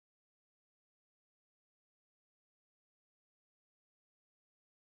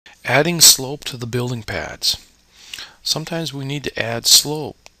Adding slope to the building pads. Sometimes we need to add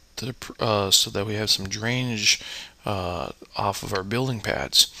slope to so that we have some drainage off of our building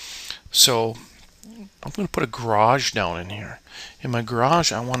pads. So I'm going to put a garage down in here. In my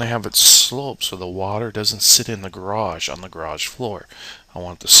garage, I want to have it sloped so the water doesn't sit in the garage on the garage floor. I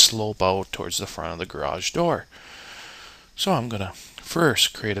want it to slope out towards the front of the garage door. So I'm going to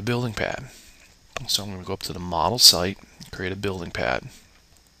first create a building pad. So I'm going to go up to the model site, create a building pad,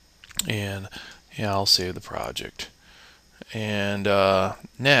 and yeah, I'll save the project. And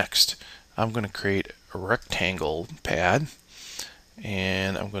next, I'm going to create a rectangle pad,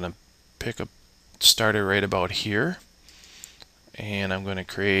 and I'm going to pick a starter right about here, and I'm going to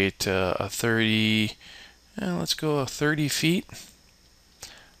create a 30, let's go 30 feet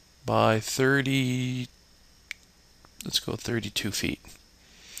by 30, let's go 32 feet,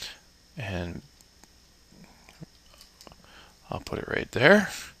 and I'll put it right there.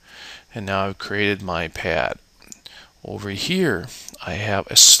 And now I've created my pad. Over here I have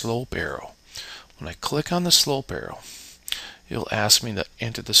a slope arrow. When I click on the slope arrow, it'll ask me to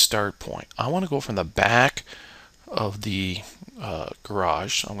enter the start point. I want to go from the back of the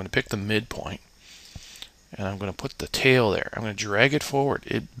garage. I'm going to pick the midpoint, and I'm going to put the tail there. I'm going to drag it forward.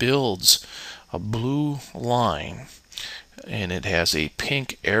 It builds a blue line, and it has a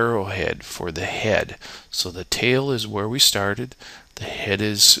pink arrowhead for the head. So the tail is where we started. The head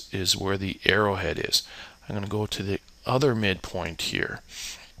is where the arrowhead is. I'm going to go to the other midpoint here.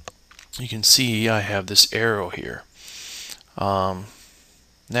 You can see I have this arrow here. Now,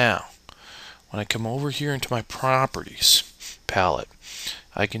 when I come over here into my properties palette,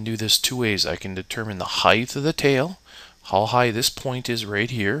 I can do this two ways. I can determine the height of the tail, how high this point is right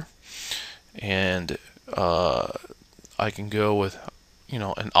here, and I can go with,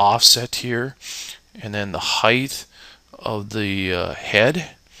 an offset here, and then the height of the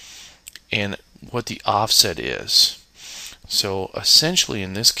head and what the offset is. So essentially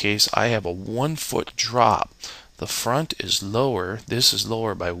in this case I have a 1 foot drop. The front is lower, this is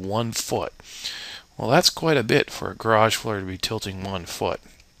lower by 1 foot. Well, that's quite a bit for a garage floor to be tilting 1 foot.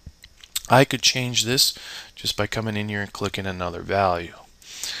 I could change this just by coming in here and clicking another value.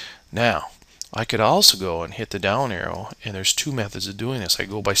 Now I could also go and hit the down arrow, and there's two methods of doing this. I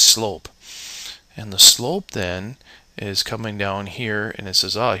go by slope, and the slope then is coming down here, and it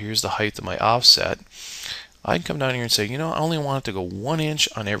says, here's the height of my offset. I can come down here and say, I only want it to go 1 inch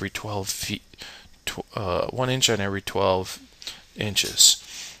on every 12 feet, 1 inch on every 12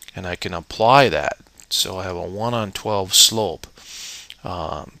 inches, and I can apply that. So I have a 1 on 12 slope.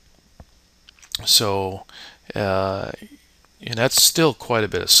 And that's still quite a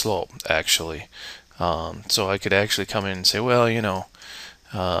bit of slope, actually. So I could actually come in and say, well,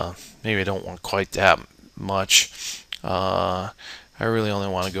 maybe I don't want quite that much. I really only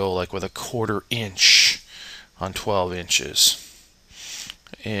want to go like with a 1/4 inch on 12 inches,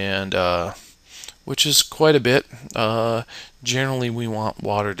 and which is quite a bit. Generally, we want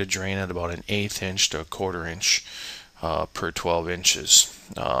water to drain at about an 1/8 inch to a 1/4 inch per 12 inches,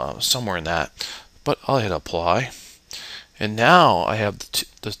 somewhere in that. But I'll hit apply, and now I have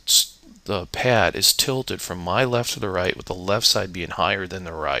the pad is tilted from my left to the right, with the left side being higher than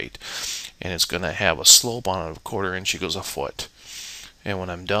the right, and it's going to have a slope on it of 1/4 inch equals a foot. And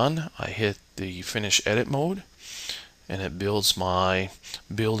when I'm done, I hit the finish edit mode, and it builds my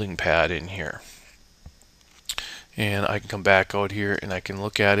building pad in here. And I can come back out here and I can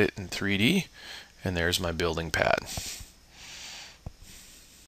look at it in 3D, and there's my building pad.